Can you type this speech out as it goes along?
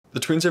The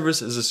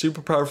TweenService is a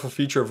super powerful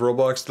feature of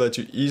Roblox that lets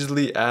you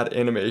easily add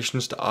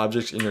animations to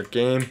objects in your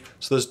game.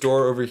 So this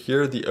door over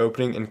here, the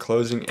opening and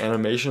closing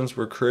animations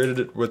were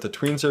created with the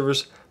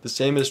TweenService. The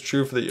same is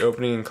true for the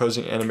opening and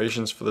closing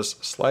animations for this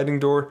sliding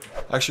door.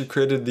 I actually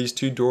created these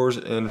two doors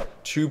in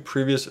 2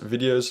 previous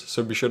videos,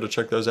 so be sure to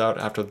check those out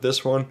after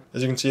this one.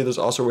 As you can see, there's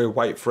also a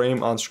white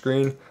frame on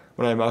screen.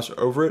 When I mouse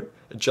over it,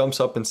 it jumps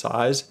up in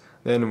size.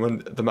 Then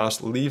when the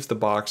mouse leaves the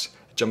box,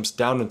 it jumps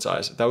down in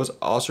size. That was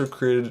also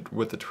created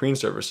with the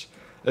TweenService.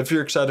 If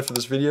you're excited for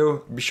this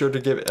video, be sure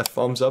to give it a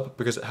thumbs up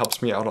because it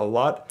helps me out a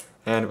lot.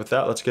 And with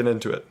that, let's get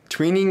into it.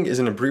 Tweening is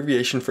an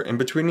abbreviation for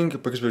in-betweening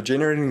because we're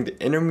generating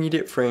the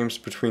intermediate frames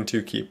between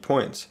 2 key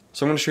points.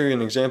 So I'm going to show you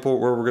an example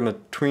where we're going to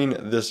tween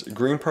this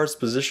green part's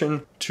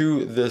position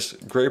to this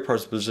gray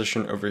part's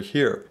position over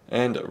here.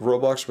 And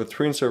Roblox with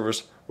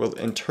TweenService will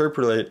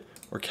interpolate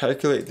or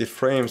calculate the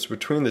frames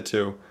between the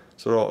two,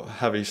 so it'll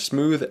have a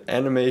smooth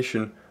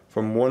animation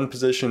from one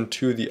position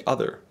to the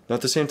other. Now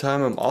at the same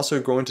time, I'm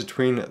also going to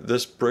tween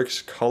this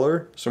brick's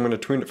color, so I'm going to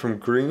tween it from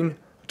green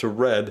to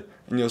red,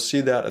 and you'll see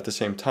that at the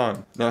same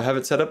time. Now I have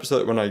it set up so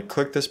that when I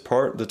click this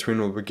part, the tween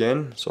will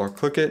begin. So I'll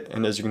click it,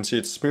 and as you can see,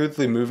 it's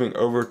smoothly moving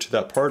over to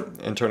that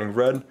part and turning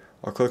red.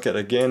 I'll click it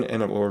again,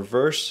 and it will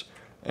reverse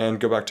and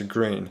go back to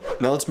green.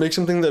 Now let's make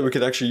something that we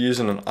could actually use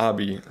in an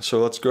obby. So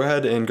let's go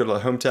ahead and go to the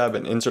Home tab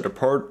and insert a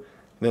part.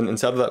 Then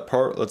inside of that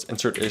part, let's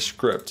insert a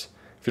script.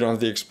 If you don't have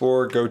the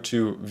Explorer, go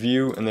to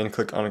View and then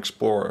click on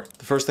Explorer.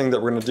 The first thing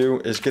that we're going to do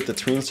is get the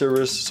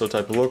TweenService, so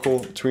type local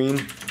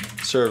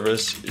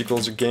TweenService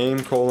equals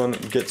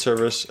game:get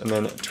service and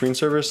then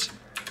TweenService.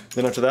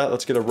 Then after that,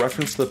 let's get a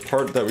reference to the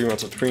part that we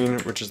want to tween,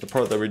 which is the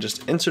part that we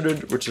just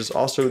inserted, which is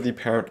also the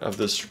parent of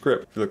this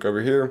script. If you look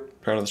over here,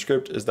 parent of the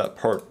script is that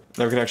part.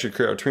 Now we can actually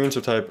create our tween,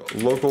 so type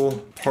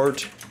local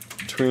part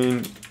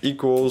tween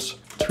equals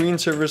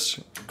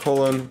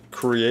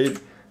TweenService:create.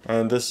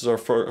 And this is our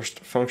first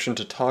function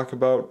to talk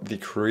about, the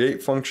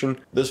create function.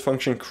 This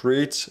function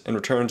creates and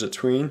returns a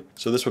tween,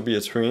 so this would be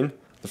a tween.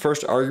 The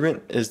first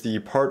argument is the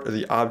part of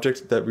the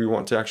object that we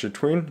want to actually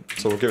tween,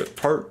 so we'll give it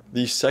part.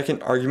 The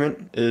second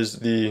argument is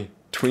the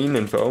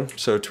TweenInfo,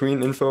 so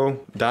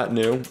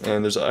TweenInfo.new,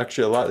 and there's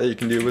actually a lot that you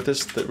can do with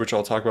this, which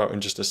I'll talk about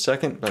in just a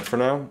second, but for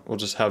now, we'll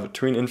just have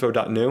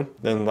TweenInfo.new.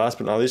 Then last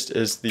but not least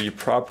is the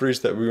properties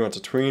that we want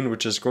to tween,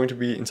 which is going to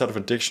be inside of a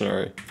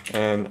dictionary.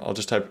 And I'll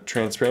just type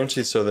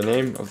transparency, so the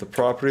name of the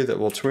property that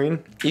we'll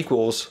tween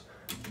equals,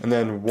 and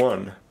then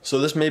 1. So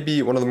this may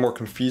be one of the more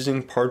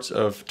confusing parts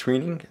of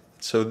tweening.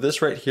 So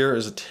this right here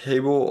is a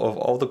table of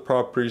all the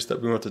properties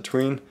that we want to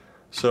tween.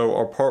 So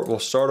our part will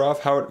start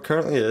off how it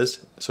currently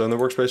is. So in the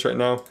workspace right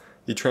now,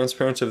 the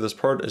transparency of this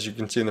part, as you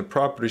can see in the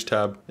properties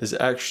tab, is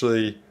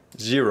actually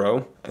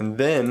 0. And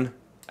then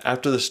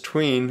after this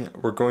tween,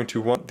 we're going to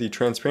want the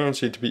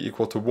transparency to be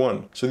equal to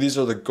 1. So these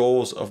are the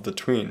goals of the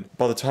tween.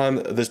 By the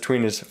time this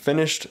tween is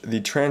finished, the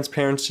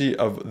transparency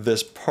of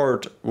this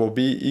part will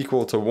be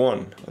equal to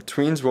 1.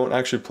 Tweens won't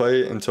actually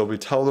play until we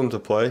tell them to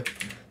play.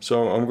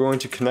 So I'm going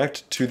to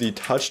connect to the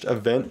touched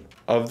event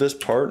of this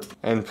part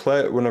and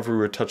play it whenever we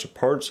would touch a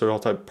part. So I'll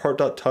type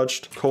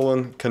part.touched :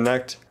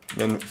 connect,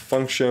 then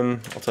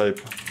function, I'll type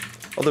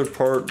other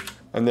part,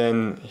 and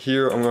then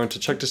here I'm going to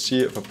check to see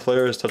if a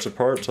player has touched a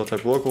part. So I'll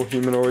type local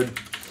humanoid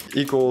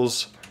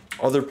equals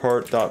other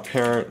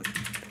part.parent :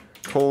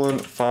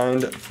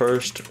 find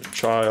first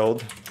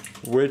child,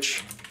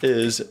 which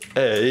is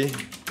a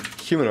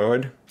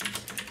humanoid.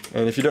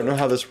 And if you don't know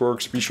how this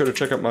works, be sure to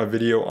check out my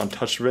video on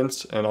touch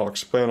events, and I'll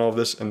explain all of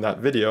this in that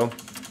video.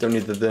 Don't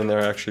need the then there,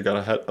 I actually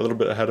got a little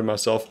bit ahead of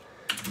myself.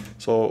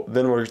 So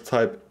then we'll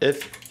type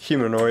if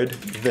humanoid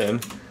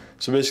then.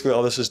 So basically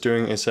all this is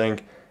doing is saying,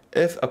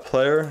 if a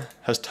player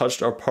has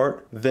touched our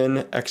part,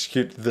 then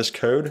execute this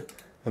code.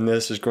 And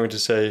this is going to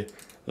say,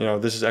 you know,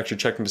 this is actually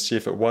checking to see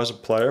if it was a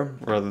player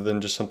rather than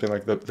just something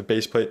like the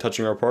base plate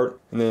touching our part.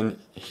 And then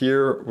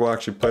here we'll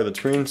actually play the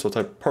tween. So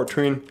type part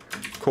tween :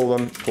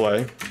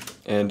 play.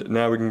 And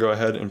now we can go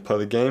ahead and play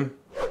the game.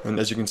 And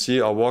as you can see,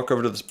 I'll walk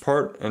over to this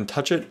part and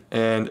touch it,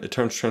 and it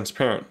turns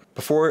transparent.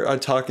 Before I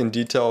talk in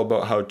detail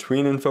about how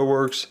TweenInfo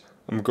works,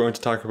 I'm going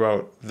to talk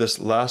about this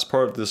last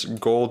part, this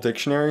goal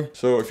dictionary.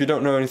 So if you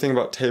don't know anything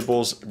about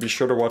tables, be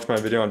sure to watch my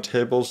video on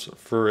tables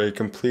for a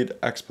complete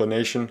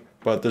explanation.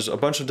 But there's a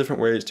bunch of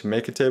different ways to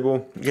make a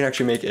table. You can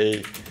actually make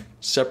a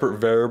separate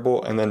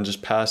variable and then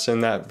just pass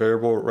in that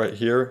variable right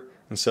here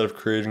instead of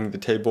creating the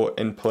table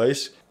in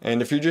place.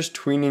 And if you're just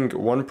tweening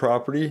one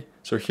property,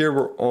 so here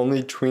we're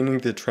only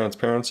tweening the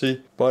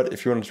transparency, but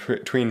if you want to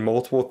tween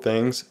multiple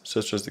things,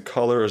 such as the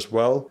color as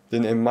well,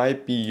 then it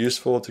might be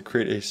useful to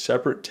create a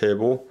separate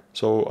table.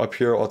 So up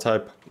here, I'll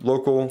type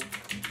local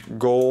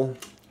goal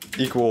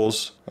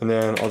equals, and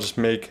then I'll just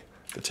make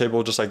the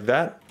table just like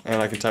that. And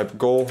I can type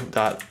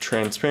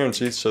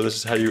goal.transparency. So this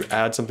is how you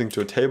add something to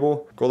a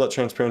table.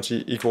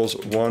 Goal.transparency equals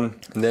 1.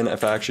 And then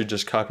if I actually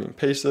just copy and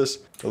paste this,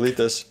 delete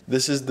this,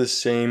 this is the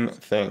same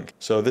thing.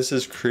 So this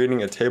is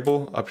creating a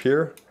table up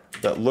here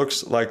that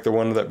looks like the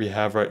one that we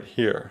have right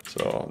here.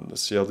 So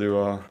let's see, I'll do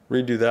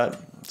redo that.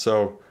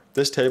 So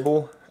this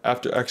table,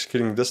 after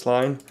executing this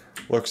line,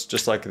 looks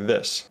just like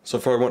this. So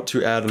if I want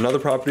to add another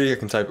property, I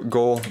can type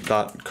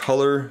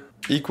goal.color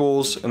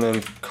equals and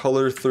then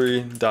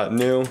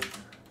color3.new,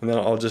 and then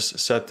I'll just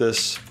set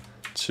this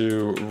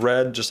to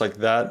red just like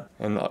that,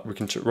 and we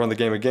can run the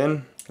game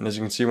again. And as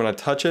you can see, when I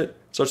touch it,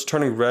 it starts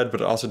turning red,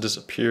 but it also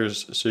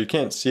disappears, so you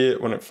can't see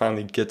it when it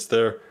finally gets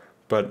there,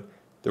 but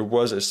there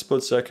was a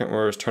split second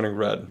where it was turning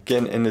red.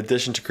 Again, in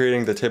addition to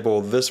creating the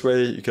table this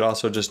way, you could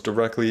also just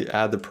directly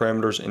add the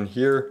parameters in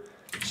here.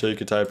 So you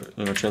could type,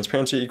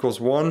 transparency equals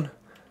 1,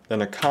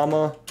 then a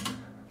comma,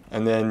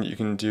 and then you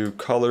can do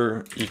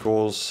color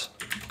equals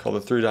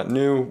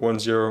color3.new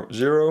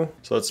 100.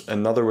 So that's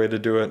another way to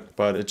do it,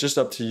 but it's just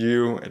up to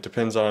you. It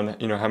depends on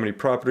how many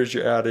properties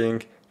you're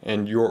adding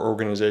and your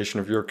organization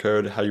of your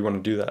code, how you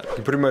want to do that. You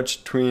can pretty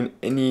much tween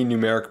any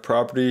numeric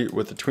property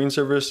with the tween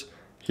service.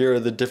 Here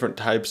are the different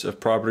types of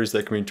properties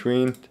that can be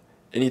tweened.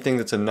 Anything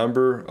that's a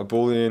number, a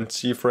boolean,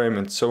 C-frame,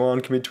 and so on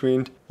can be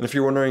tweened. And if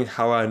you're wondering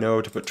how I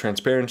know to put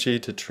transparency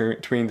to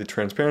tween the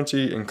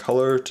transparency and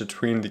color to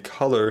tween the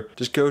color,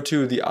 just go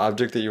to the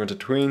object that you want to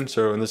tween.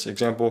 So in this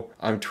example,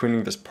 I'm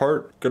tweening this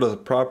part. Go to the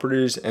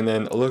properties and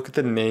then look at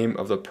the name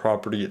of the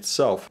property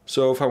itself.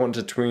 So if I want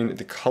to tween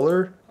the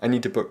color, I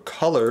need to put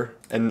color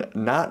and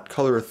not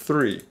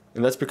color3.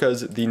 And that's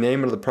because the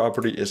name of the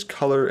property is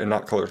color and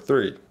not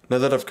color3. Now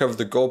that I've covered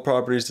the goal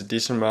properties a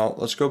decent amount,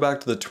 let's go back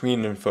to the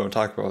TweenInfo and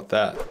talk about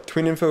that.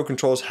 TweenInfo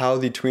controls how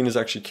the tween is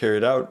actually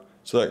carried out.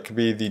 So that could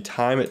be the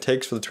time it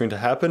takes for the tween to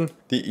happen,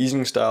 the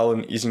easing style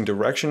and easing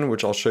direction,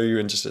 which I'll show you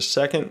in just a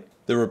second,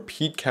 the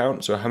repeat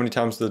count, so how many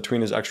times the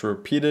tween is actually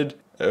repeated,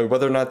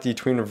 whether or not the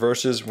tween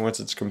reverses once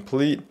it's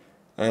complete,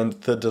 and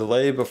the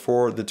delay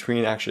before the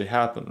tween actually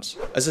happens.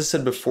 As I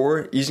said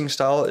before, easing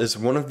style is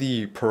one of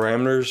the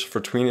parameters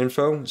for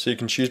TweenInfo, so you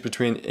can choose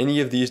between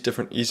any of these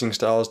different easing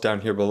styles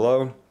down here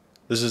below.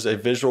 This is a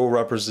visual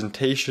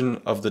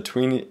representation of the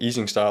tween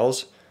easing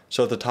styles.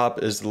 So at the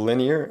top is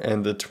linear,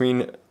 and the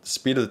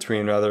speed of the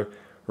tween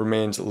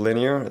remains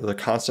linear, the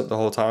constant the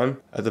whole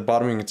time. At the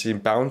bottom you can see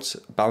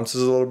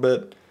bounces a little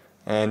bit,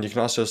 and you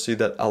can also see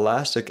that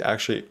elastic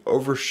actually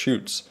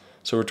overshoots.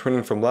 So we're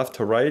tweening from left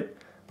to right,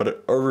 but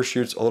it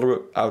overshoots a little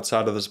bit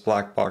outside of this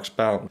black box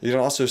bound. You can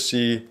also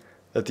see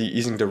that the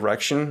easing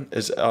direction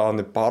is on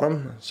the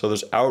bottom, so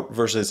there's out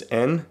versus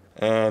in,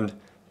 and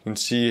you can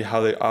see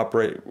how they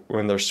operate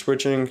when they're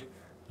switching.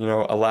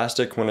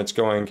 Elastic, when it's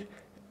going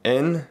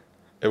in,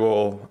 it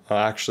will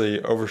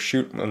actually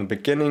overshoot in the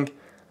beginning,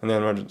 and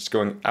then when it's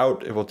going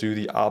out, it will do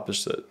the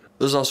opposite.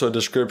 There's also a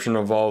description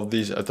of all of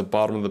these at the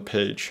bottom of the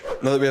page.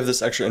 Now that we have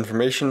this extra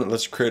information,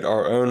 let's create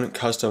our own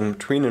custom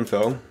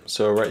TweenInfo.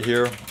 So right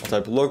here, I'll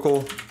type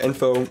local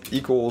info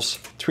equals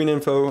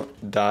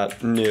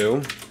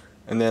tweeninfo.new.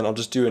 And then I'll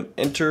just do an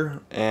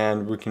enter,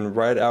 and we can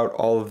write out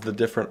all of the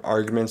different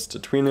arguments to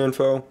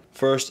TweenInfo.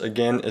 First,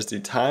 again, is the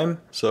time.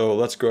 So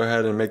let's go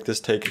ahead and make this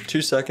take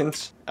 2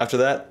 seconds. After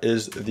that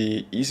is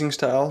the easing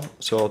style.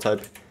 So I'll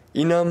type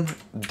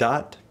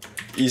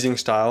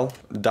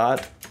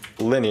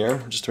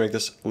enum.easingstyle.linear, just to make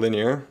this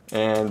linear.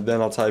 And then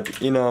I'll type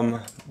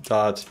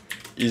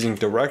enum.easing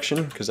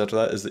direction, because after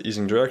that is the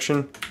easing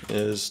direction,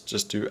 is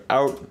just do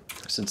out.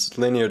 Since it's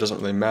linear, it doesn't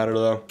really matter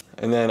though.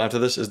 And then after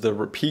this is the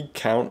repeat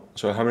count.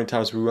 So how many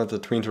times we want the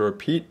tween to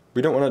repeat.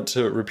 We don't want it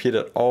to repeat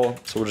at all,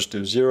 so we'll just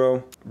do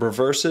 0.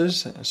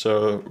 Reverses,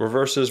 so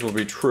reverses will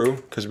be true,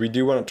 because we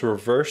do want it to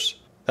reverse.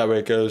 That way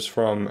it goes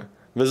from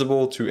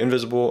visible to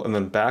invisible and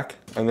then back.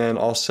 And then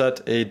I'll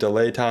set a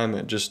delay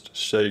time, just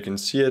so you can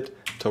see it,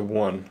 to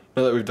 1.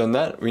 Now that we've done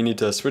that, we need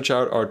to switch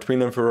out our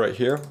TweenInfo right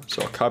here.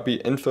 So I'll copy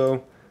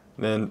info,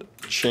 then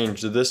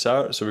change this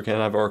out so we can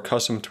have our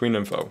custom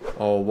TweenInfo.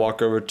 I'll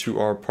walk over to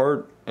our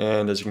part,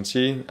 and as you can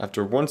see,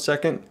 after 1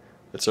 second,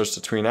 it starts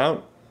to tween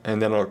out, and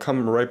then it'll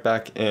come right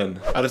back in.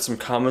 I added some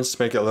comments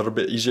to make it a little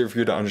bit easier for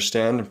you to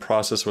understand and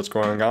process what's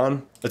going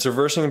on. It's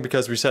reversing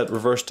because we set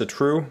reverse to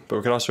true, but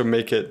we can also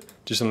make it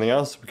do something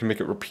else. We can make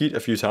it repeat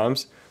a few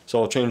times.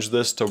 So I'll change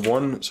this to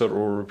 1 so it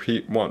will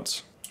repeat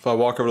once. If I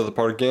walk over to the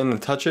part again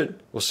and touch it,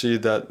 we'll see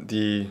that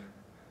the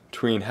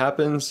tween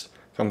happens,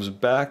 comes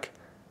back,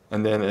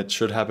 and then it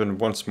should happen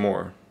once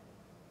more.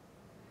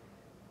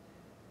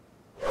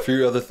 A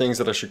few other things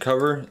that I should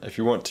cover. If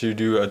you want to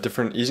do a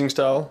different easing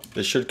style,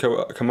 they should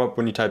come up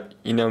when you type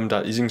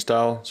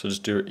enum.easingstyle. So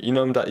just do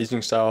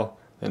enum.easingstyle,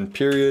 then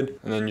period,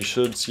 and then you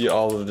should see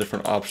all of the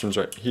different options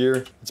right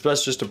here. It's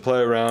best just to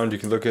play around. You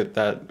can look at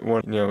that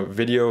one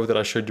video that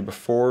I showed you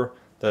before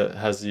that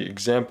has the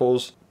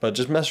examples, but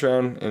just mess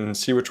around and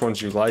see which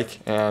ones you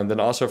like. And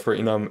then also for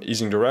enum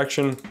easing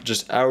direction,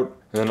 just out,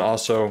 and then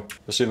also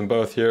you'll see them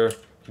both here.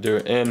 You do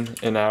it in,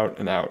 out,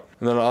 and out.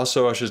 And then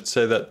also I should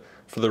say that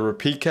for the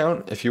repeat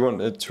count, if you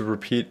want it to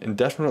repeat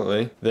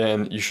indefinitely,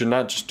 then you should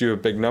not just do a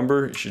big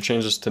number. You should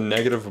change this to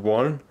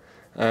 -1,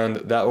 and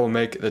that will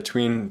make the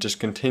tween just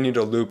continue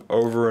to loop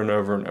over and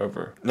over and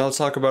over. Now let's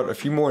talk about a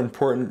few more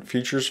important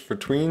features for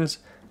tweens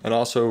and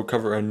also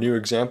cover a new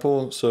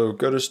example. So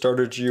go to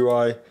Starter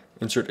GUI,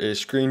 insert a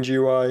screen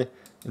GUI.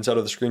 Inside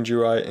of the screen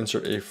GUI,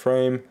 insert a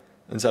frame,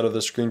 inside of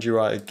the screen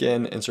GUI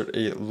again, insert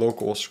a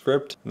local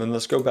script. And then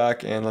let's go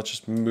back and let's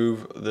just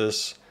move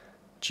this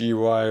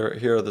GUI right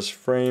here, this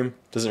frame.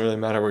 Doesn't really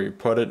matter where you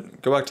put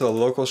it. Go back to the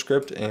local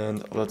script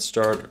and let's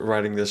start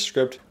writing this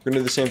script. We're gonna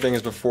do the same thing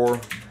as before.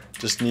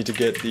 Just need to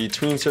get the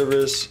tween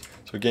service.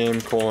 So game :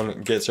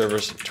 get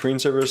service tween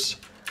service.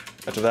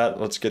 After that,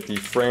 let's get the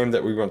frame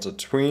that we want to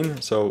tween.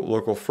 So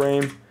local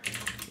frame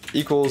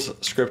equals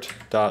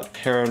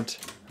script.parent.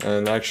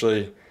 And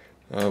actually,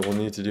 we'll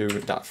need to do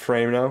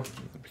 .frame now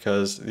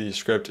because the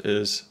script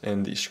is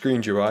in the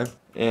screen GUI.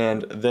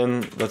 And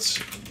then let's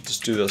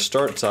just do the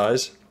start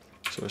size.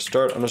 So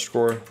start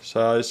underscore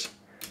size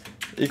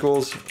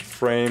equals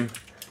frame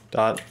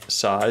dot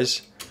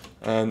size.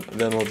 And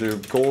then we'll do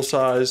goal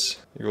size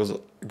equals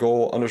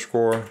goal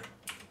underscore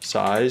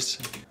size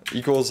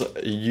equals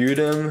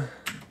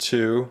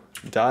udim2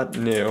 dot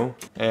new.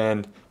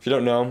 And if you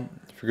don't know,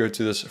 if you go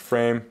to this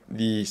frame,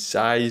 the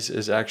size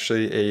is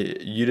actually a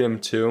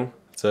udim2.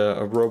 It's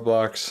a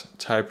Roblox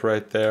type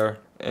right there.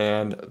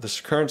 And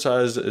this current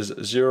size is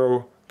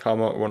 0,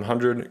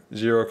 100,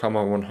 0,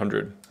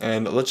 100.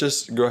 And let's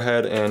just go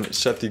ahead and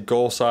set the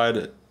goal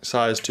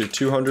size to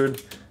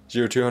 200,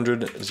 0,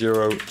 200,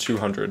 0,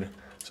 200.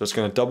 So it's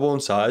going to double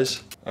in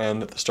size,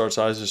 and the start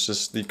size is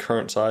just the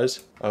current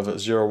size of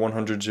 0,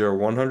 100, 0,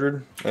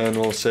 100. And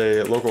we'll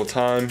say local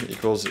time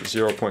equals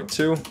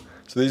 0.2.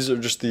 So these are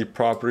just the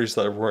properties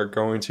that we're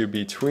going to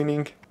be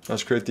tweening.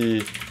 Let's create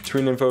the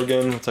TweenInfo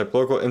again. We'll type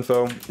local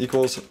info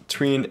equals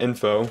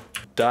TweenInfo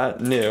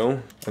dot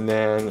new, and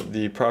then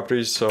the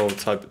properties, so we'll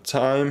type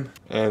time,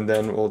 and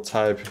then we'll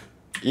type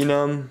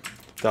enum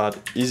dot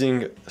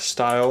easing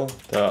style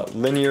dot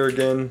linear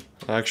again.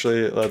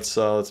 Actually, let's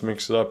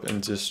mix it up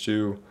and just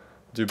do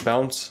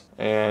bounce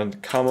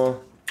and comma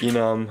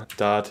enum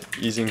dot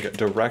easing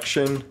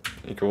direction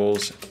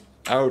equals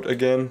out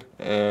again,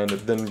 and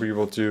then we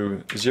will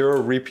do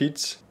 0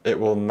 repeats. It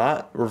will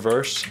not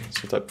reverse,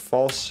 so type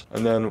false,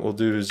 and then we'll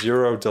do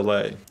 0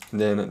 delay. And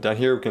then down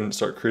here we can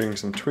start creating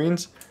some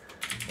tweens,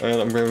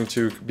 and I'm going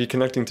to be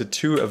connecting to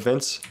 2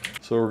 events.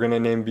 So we're going to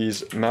name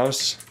these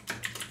mouse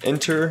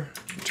enter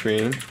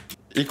tween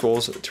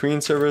equals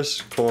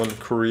TweenService :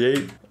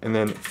 create, and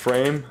then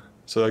frame.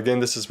 So again,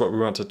 this is what we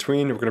want to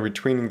tween. We're going to be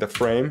tweening the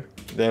frame.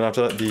 Then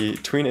after that, the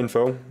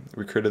TweenInfo.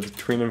 We created the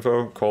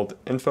TweenInfo called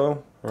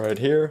info right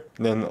here.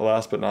 And then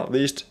last but not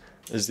least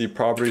is the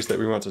properties that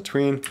we want to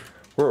tween.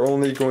 We're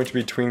only going to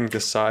be tweening the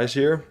size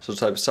here. So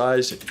type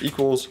size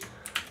equals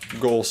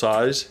goal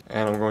size.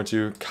 And I'm going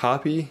to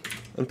copy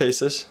and paste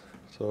this.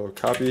 So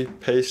copy,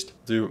 paste,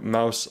 do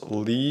mouse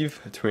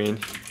leave tween.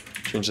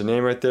 Change the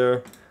name right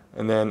there.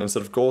 And then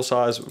instead of goal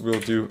size, we'll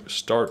do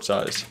start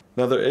size.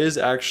 Now there is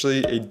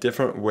actually a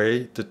different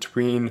way to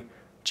tween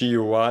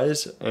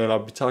GUIs, and I'll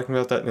be talking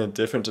about that in a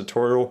different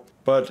tutorial.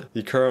 But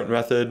the current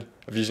method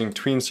of using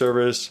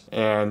TweenService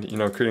and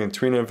creating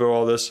TweenInfo,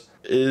 all this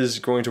is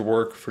going to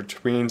work for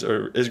tweens,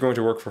 or is going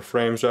to work for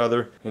frames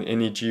rather, in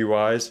any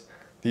GUIs.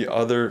 The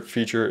other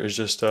feature is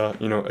just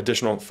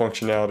additional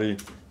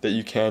functionality that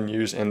you can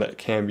use and that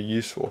can be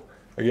useful.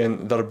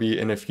 Again, that'll be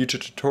in a future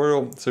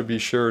tutorial, so be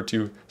sure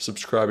to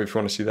subscribe if you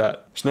want to see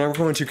that. So now we're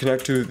going to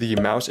connect to the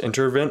mouse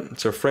enter event.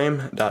 So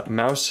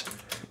frame.mouse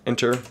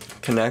enter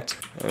connect,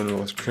 and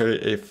we'll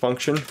create a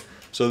function.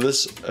 So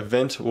this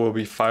event will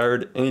be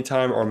fired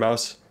anytime our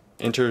mouse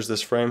enters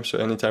this frame. So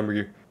anytime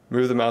we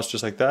move the mouse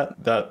just like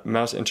that, that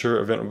mouse enter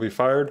event will be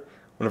fired.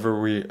 Whenever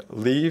we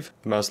leave,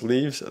 the mouse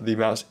leaves, the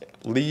mouse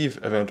leave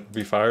event will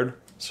be fired.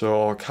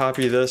 So I'll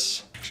copy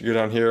this, go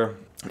down here,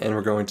 and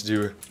we're going to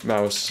do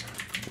mouse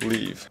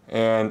leave.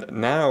 And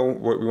now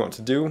what we want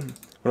to do,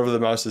 whenever the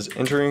mouse is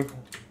entering,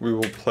 we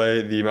will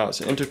play the mouse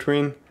enter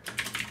tween.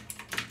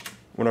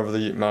 Whenever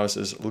the mouse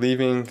is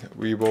leaving,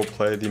 we will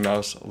play the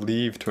mouse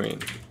leave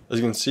tween. As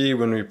you can see,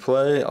 when we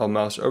play, I'll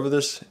mouse over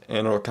this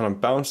and it'll kind of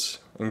bounce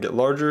and get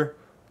larger.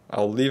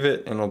 I'll leave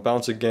it and it'll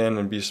bounce again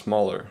and be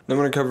smaller. Then I'm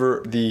going to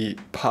cover the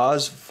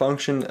pause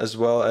function as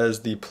well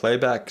as the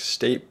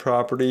PlaybackState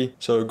property.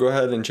 So go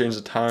ahead and change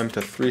the time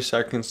to 3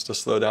 seconds to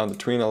slow down the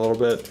tween a little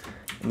bit.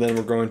 And then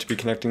we're going to be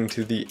connecting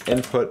to the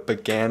input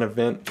began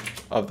event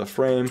of the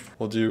frame.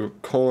 We'll do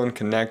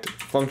 :connect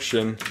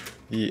function,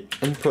 the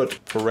input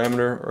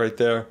parameter right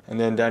there. And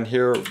then down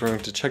here, we're going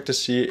to check to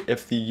see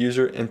if the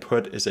user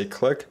input is a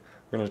click.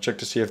 We're going to check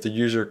to see if the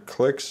user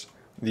clicks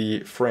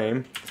the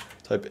frame.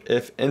 Type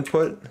if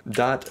input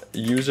dot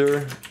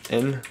user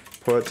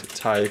input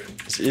type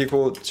is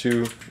equal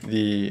to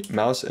the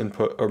mouse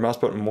input or mouse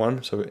button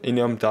 1. So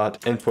enum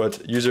dot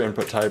input user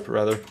input type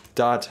rather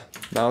dot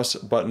mouse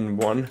button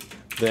 1.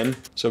 Then,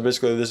 so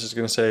basically this is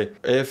going to say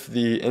if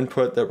the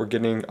input that we're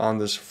getting on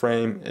this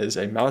frame is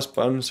a mouse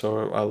button,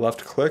 so a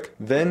left click,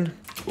 then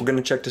we're going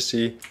to check to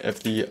see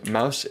if the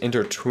mouse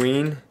enter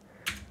tween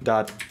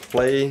dot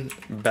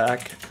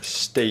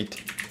PlaybackState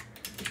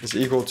is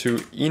equal to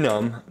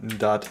enum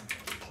dot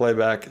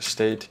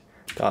PlaybackState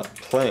dot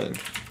playing.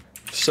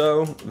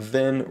 So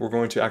then we're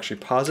going to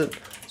actually pause it.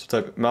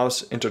 So type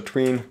mouse enter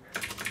tween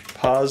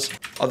pause.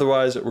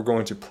 Otherwise we're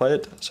going to play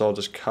it. So I'll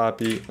just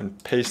copy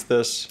and paste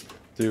this.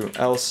 do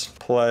else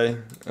play,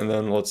 and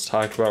then let's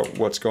talk about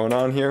what's going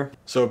on here.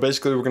 So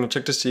basically we're going to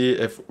check to see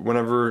if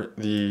whenever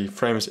the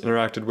frame is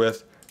interacted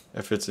with,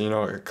 if it's, you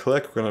know, a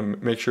click, we're going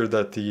to make sure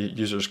that the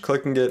user is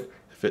clicking it.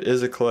 If it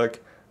is a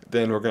click,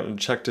 then we're going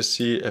to check to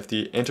see if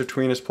the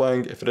intertween is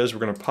playing. If it is,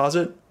 we're going to pause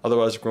it.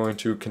 Otherwise, we're going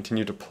to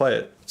continue to play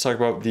it. Let's talk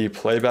about the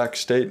playback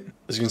state.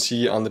 As you can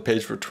see on the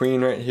page for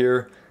Tween right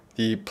here,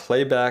 the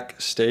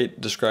playback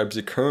state describes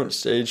the current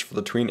stage for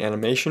the tween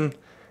animation,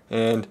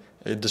 and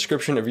a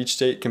description of each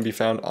state can be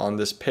found on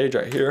this page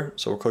right here.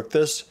 So we'll click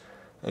this,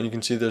 and you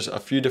can see there's a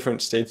few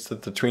different states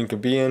that the tween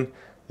could be in.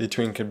 The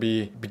tween could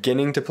be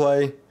beginning to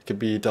play, it could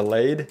be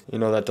delayed, you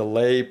know, that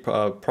delay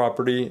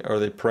property, or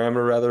the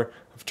parameter rather,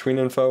 of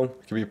TweenInfo.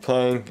 It could be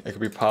playing, it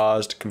could be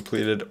paused,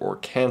 completed, or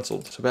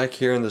canceled. So back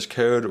here in this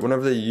code,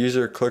 whenever the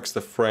user clicks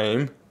the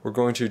frame, we're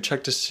going to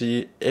check to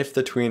see if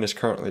the tween is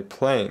currently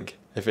playing.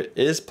 If it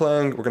is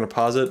playing, we're going to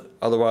pause it,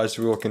 otherwise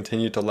we will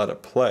continue to let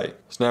it play.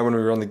 So now when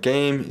we run the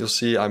game, you'll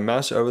see I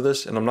mouse over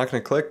this and I'm not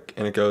going to click,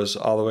 and it goes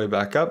all the way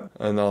back up,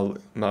 and I'll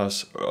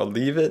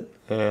leave it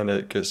and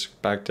it goes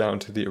back down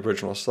to the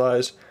original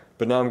size.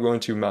 But now I'm going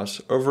to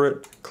mouse over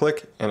it,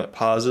 click, and it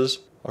pauses.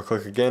 I'll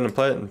click again and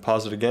play it and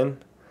pause it again.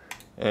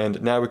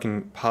 And now we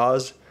can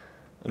pause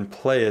and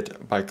play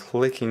it by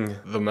clicking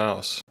the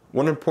mouse.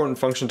 One important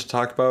function to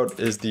talk about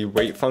is the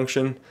wait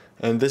function,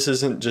 and this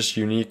isn't just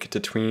unique to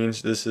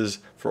tweens, this is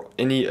for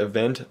any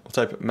event. We'll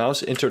type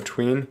mouse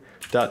intertween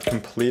dot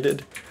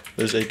completed.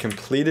 There's a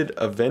completed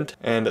event,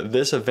 and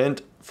this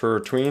event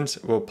for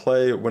tweens will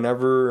play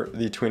whenever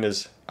the tween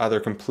is either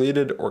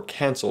completed or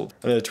canceled.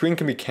 And a tween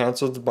can be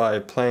canceled by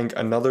playing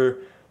another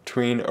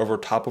tween over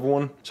top of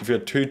one. So if you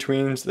have two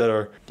tweens that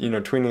are, you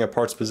know, tweening a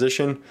part's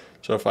position,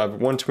 so if I have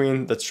one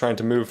tween that's trying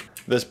to move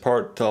this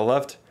part to the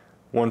left,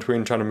 one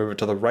tween trying to move it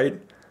to the right,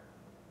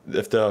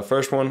 if the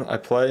first one I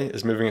play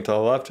is moving it to the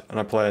left and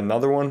I play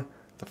another one,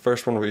 the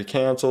first one will be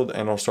canceled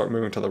and I'll start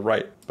moving to the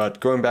right. But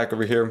going back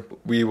over here,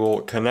 we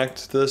will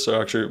connect this,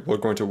 or actually we're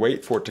going to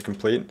wait for it to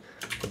complete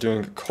by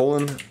doing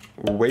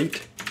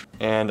 :wait,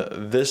 and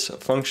this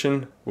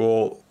function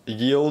will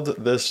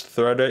yield this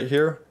thread right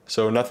here.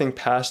 So nothing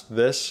past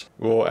this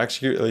will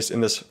execute, at least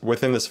in this,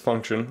 within this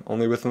function,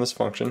 only within this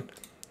function.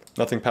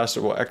 Nothing past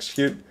it will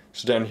execute.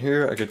 So down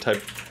here I could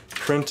type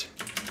print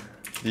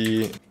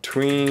the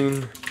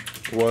tween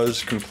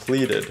was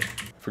completed.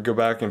 If we go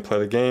back and play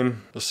the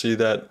game, you'll see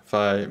that if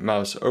I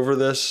mouse over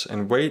this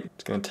and wait,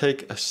 it's going to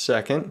take a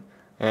second,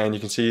 and you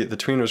can see the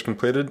tween was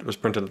completed, was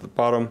printed at the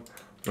bottom.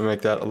 I'm going to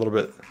make that a little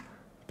bit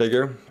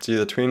bigger. See,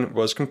 the tween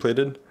was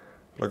completed.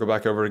 I'll go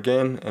back over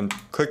again and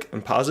click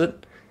and pause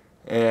it,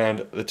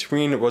 and the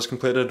tween was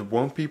completed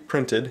won't be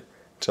printed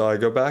until I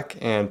go back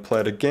and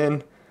play it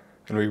again,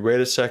 and we wait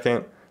a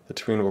second, the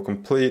tween will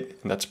complete,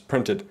 and that's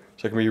printed.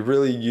 So it can be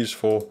really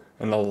useful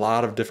in a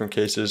lot of different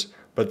cases,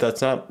 but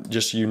that's not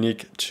just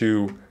unique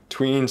to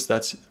tweens,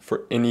 that's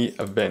for any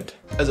event.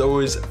 As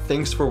always,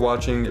 thanks for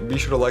watching. Be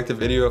sure to like the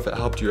video if it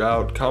helped you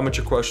out, comment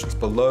your questions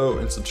below,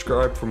 and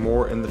subscribe for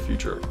more in the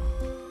future.